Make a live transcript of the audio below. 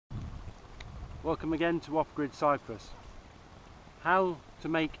Welcome again to Off Grid Cyprus. How to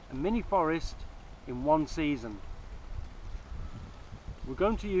make a mini forest in one season. We're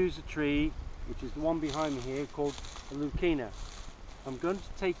going to use a tree, which is the one behind me here, called a Leucaena. I'm going to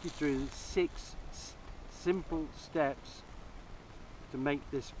take you through 6 simple steps to make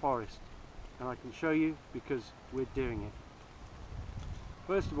this forest, and I can show you because we're doing it.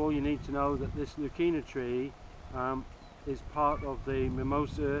 First of all, you need to know that this Leucaena tree is part of the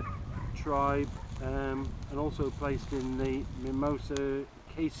Mimosaceae tribe and also placed in the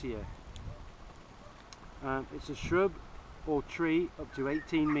Mimosaceae. It's a shrub or tree up to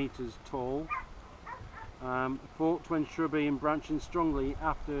 18 meters tall, forked when shrubby and branching strongly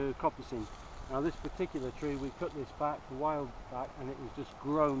after coppicing. Now this particular tree, we cut this back a while back and it has just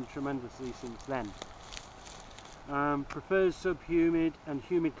grown tremendously since then. Prefers sub-humid and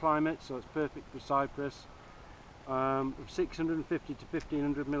humid climates, so it's perfect for cypress. 650 to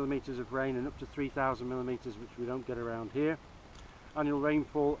 1500 millimeters of rain and up to 3000 millimeters, which we don't get around here. Annual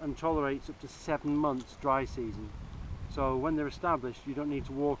rainfall, and tolerates up to 7 months dry season. So when they're established, you don't need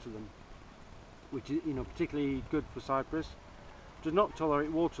to water them, which is particularly good for cypress. Does not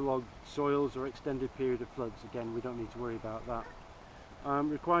tolerate waterlogged soils or extended period of floods. Again, we don't need to worry about that.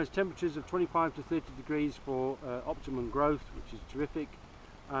 Requires temperatures of 25 to 30 degrees for optimum growth, which is terrific.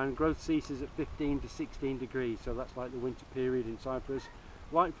 And growth ceases at 15 to 16 degrees, so that's like the winter period in Cyprus.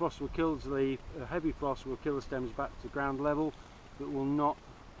 Light frost will kill the leaf, heavy frost will kill the stems back to ground level, but will not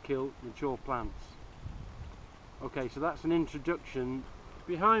kill mature plants. Okay, so that's an introduction.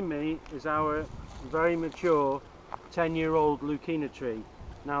 Behind me is our very mature 10-year-old Leucaena tree.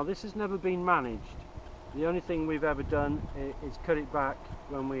 Now this has never been managed. The only thing we've ever done is cut it back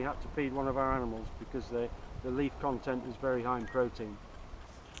when we had to feed one of our animals, because the leaf content is very high in protein.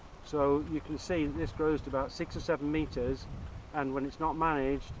 So you can see that this grows to about 6 or 7 meters, and when it's not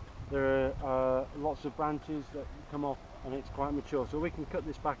managed, there are lots of branches that come off and it's quite mature. So we can cut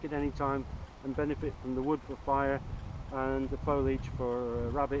this back at any time and benefit from the wood for fire and the foliage for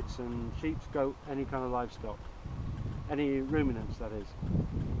rabbits and sheep, goat, any kind of livestock, any ruminants that is.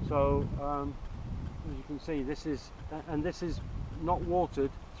 So as you can see, this is not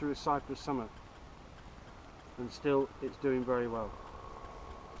watered through a cypress summer, and still it's doing very well.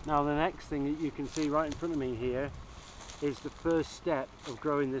 Now the next thing that you can see right in front of me here is the first step of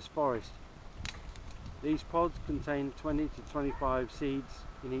growing this forest. These pods contain 20 to 25 seeds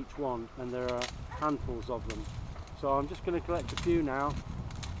in each one, and there are handfuls of them. So I'm just going to collect a few now,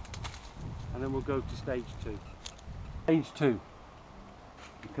 and then we'll go to stage 2. Stage 2. You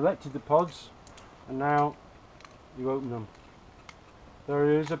collected the pods, and now you open them.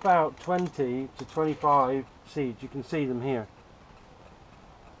 There is about 20 to 25 seeds. You can see them here.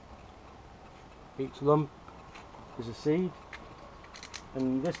 Each lump is a seed,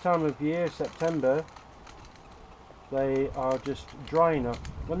 and this time of year, September, they are just dry enough.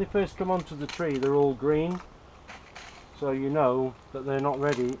 When they first come onto the tree, they're all green, so you know that they're not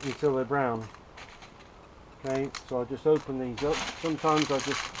ready until they're brown. Okay, so I just open these up. Sometimes I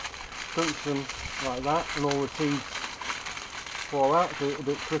just crunch them like that and all the seeds fall out, so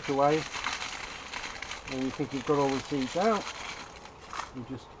it'll prick away, and you think you've got all the seeds out, you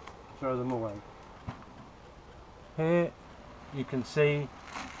just throw them away. Here you can see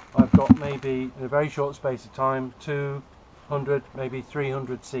I've got, maybe in a very short space of time, 200, maybe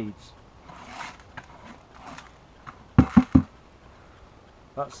 300 seeds.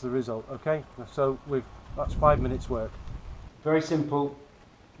 That's the result. Okay, so that's 5 minutes work. Very simple.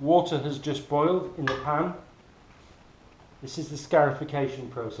 Water has just boiled in the pan. This is the scarification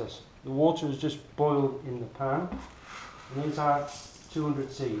process. The water has just boiled in the pan, and these are 200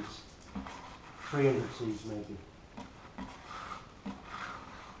 seeds, 300 seeds maybe.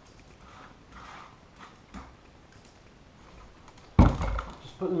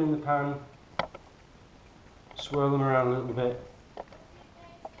 Put them in the pan, swirl them around a little bit.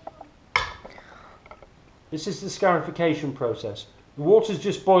 This is the scarification process. The water's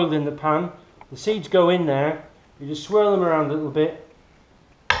just boiled in the pan, the seeds go in there, you just swirl them around a little bit,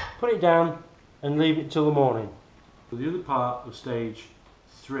 put it down and leave it till the morning. The other part of stage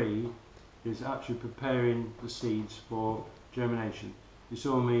 3 is actually preparing the seeds for germination. You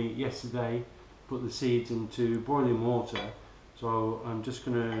saw me yesterday put the seeds into boiling water. So I'm just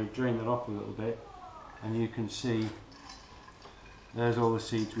going to drain that off a little bit, and you can see there's all the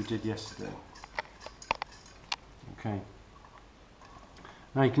seeds we did yesterday. Okay.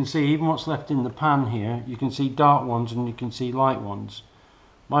 Now you can see even what's left in the pan here. You can see dark ones and you can see light ones.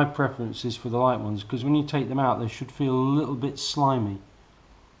 My preference is for the light ones, because when you take them out they should feel a little bit slimy,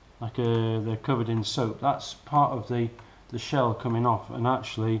 like they're covered in soap. That's part of the shell coming off, and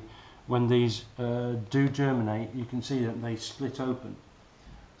actually when these do germinate, you can see that they split open.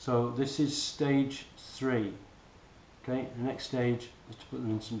 So this is stage 3. Okay, the next stage is to put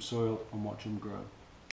them in some soil and watch them grow.